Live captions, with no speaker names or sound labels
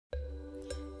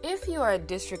If you are a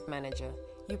district manager,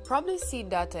 you probably see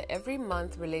data every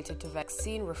month related to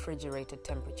vaccine refrigerated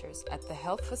temperatures at the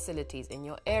health facilities in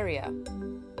your area.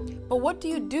 But what do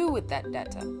you do with that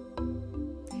data?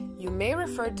 You may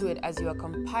refer to it as you are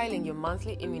compiling your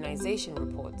monthly immunization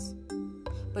reports.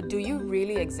 But do you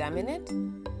really examine it?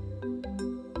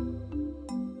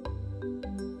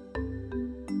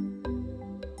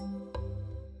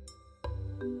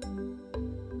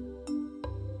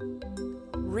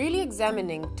 Really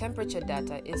examining temperature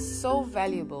data is so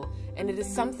valuable, and it is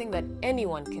something that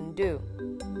anyone can do.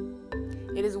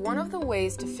 It is one of the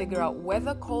ways to figure out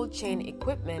whether cold chain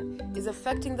equipment is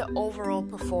affecting the overall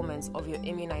performance of your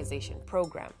immunization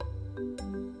program.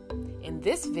 In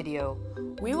this video,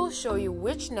 we will show you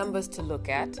which numbers to look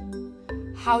at,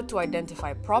 how to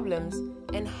identify problems,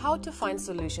 and how to find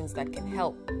solutions that can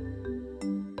help.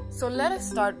 So let us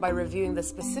start by reviewing the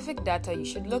specific data you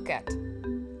should look at.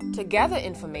 To gather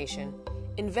information,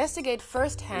 investigate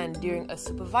firsthand during a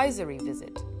supervisory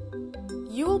visit.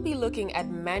 You will be looking at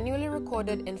manually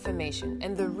recorded information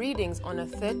and the readings on a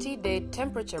 30-day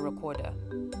temperature recorder,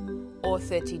 or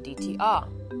 30 DTR.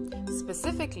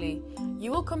 Specifically,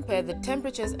 you will compare the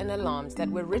temperatures and alarms that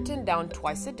were written down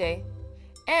twice a day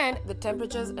and the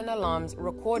temperatures and alarms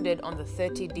recorded on the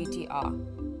 30 DTR.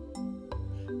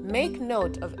 Make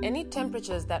note of any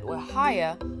temperatures that were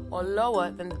higher or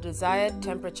lower than the desired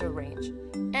temperature range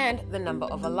and the number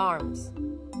of alarms.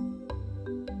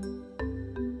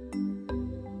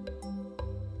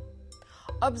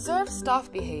 Observe staff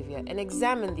behavior and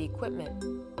examine the equipment.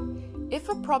 If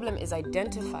a problem is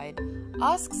identified,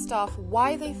 ask staff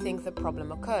why they think the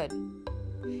problem occurred,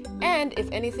 and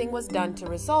if anything was done to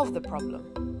resolve the problem.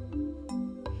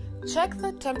 Check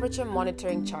the temperature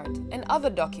monitoring chart and other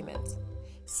documents,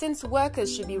 since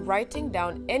workers should be writing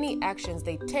down any actions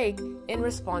they take in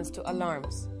response to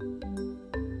alarms.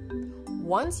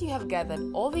 Once you have gathered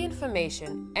all the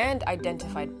information and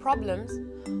identified problems,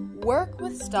 work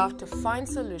with staff to find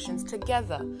solutions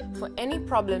together for any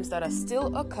problems that are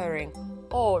still occurring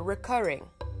or recurring.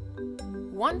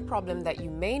 One problem that you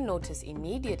may notice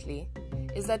immediately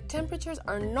is that temperatures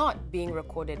are not being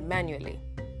recorded manually.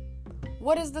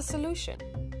 What is the solution?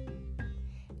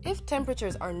 If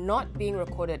temperatures are not being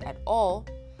recorded at all,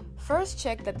 first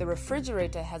check that the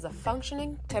refrigerator has a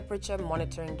functioning temperature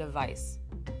monitoring device.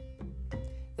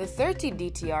 The 30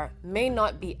 DTR may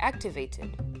not be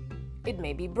activated. It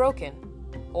may be broken,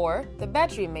 or the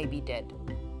battery may be dead.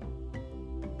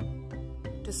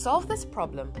 To solve this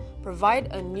problem, provide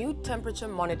a new temperature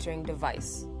monitoring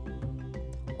device,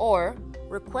 or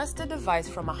request a device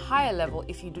from a higher level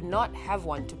if you do not have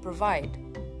one to provide.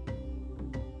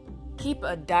 Keep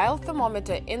a dial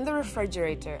thermometer in the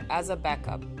refrigerator as a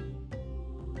backup.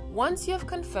 Once you have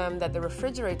confirmed that the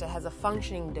refrigerator has a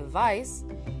functioning device,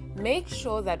 make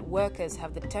sure that workers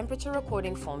have the temperature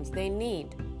recording forms they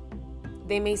need.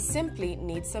 They may simply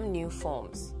need some new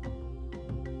forms.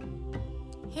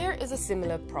 Here is a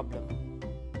similar problem.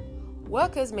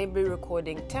 Workers may be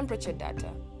recording temperature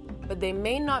data, but they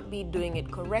may not be doing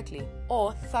it correctly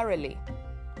or thoroughly.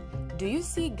 Do you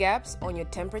see gaps on your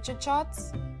temperature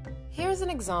charts? Here's an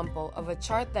example of a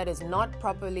chart that is not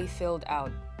properly filled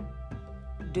out.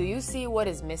 Do you see what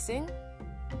is missing?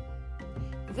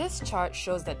 This chart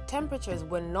shows that temperatures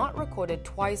were not recorded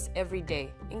twice every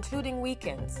day, including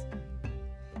weekends.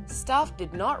 Staff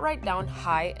did not write down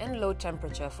high and low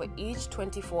temperature for each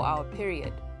 24-hour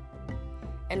period,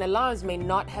 and alarms may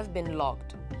not have been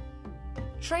logged.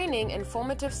 Training and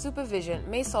formative supervision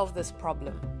may solve this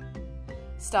problem.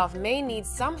 Staff may need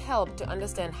some help to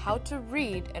understand how to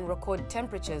read and record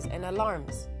temperatures and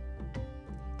alarms.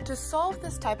 To solve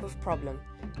this type of problem,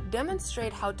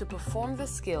 demonstrate how to perform the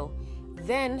skill,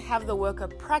 then have the worker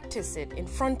practice it in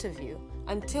front of you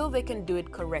until they can do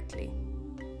it correctly.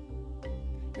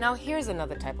 Now here's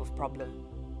another type of problem.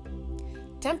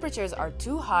 Temperatures are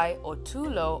too high or too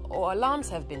low, or alarms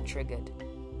have been triggered.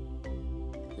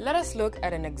 Let us look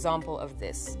at an example of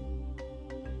this.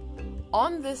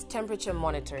 On this temperature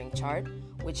monitoring chart,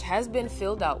 which has been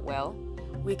filled out well,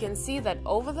 we can see that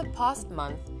over the past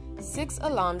month, 6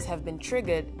 alarms have been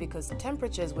triggered because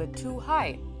temperatures were too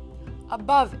high,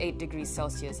 above 8 degrees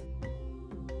Celsius.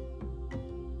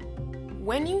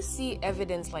 When you see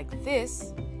evidence like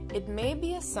this, it may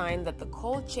be a sign that the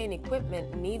cold chain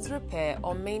equipment needs repair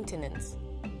or maintenance.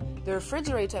 The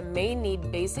refrigerator may need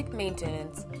basic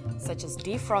maintenance, such as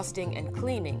defrosting and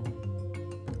cleaning.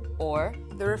 Or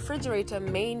the refrigerator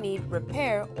may need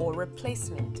repair or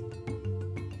replacement.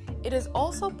 It is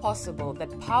also possible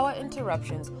that power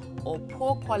interruptions or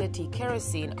poor quality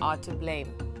kerosene are to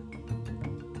blame.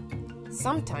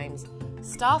 Sometimes,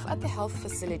 Staff at the health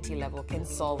facility level can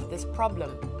solve this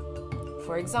problem.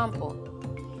 For example,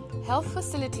 health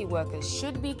facility workers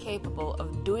should be capable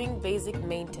of doing basic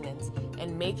maintenance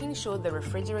and making sure the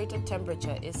refrigerator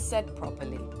temperature is set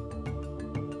properly.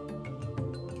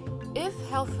 If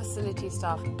health facility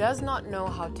staff does not know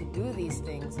how to do these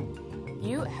things,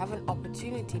 you have an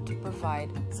opportunity to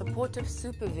provide supportive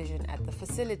supervision at the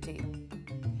facility.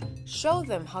 Show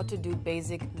them how to do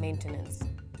basic maintenance.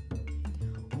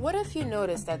 What if you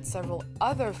notice that several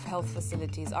other health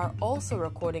facilities are also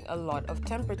recording a lot of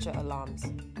temperature alarms?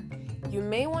 You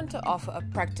may want to offer a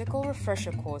practical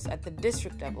refresher course at the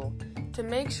district level to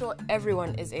make sure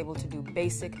everyone is able to do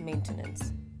basic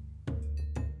maintenance.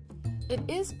 It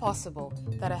is possible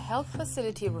that a health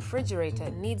facility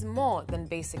refrigerator needs more than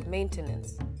basic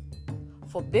maintenance.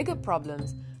 For bigger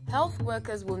problems, health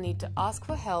workers will need to ask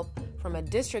for help from a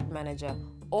district manager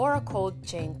or a cold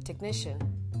chain technician.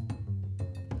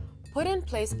 Put in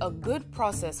place a good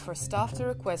process for staff to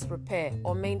request repair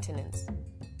or maintenance.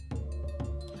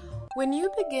 When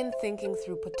you begin thinking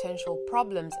through potential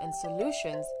problems and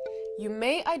solutions, you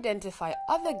may identify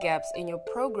other gaps in your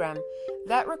program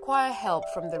that require help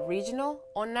from the regional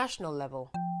or national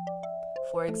level.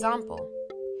 For example,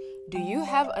 do you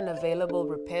have an available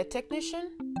repair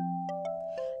technician?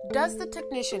 Does the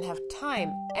technician have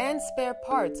time and spare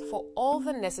parts for all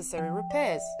the necessary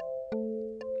repairs?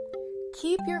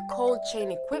 Keep your cold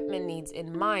chain equipment needs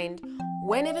in mind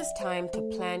when it is time to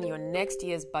plan your next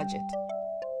year's budget.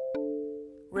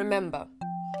 Remember,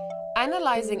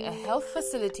 analyzing a health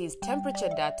facility's temperature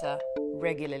data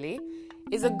regularly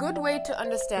is a good way to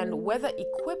understand whether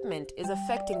equipment is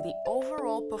affecting the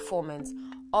overall performance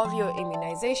of your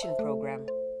immunization program.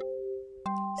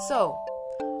 So,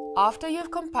 after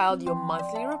you've compiled your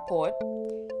monthly report,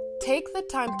 take the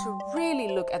time to really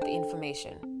look at the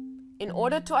information in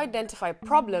order to identify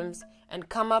problems and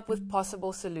come up with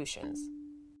possible solutions.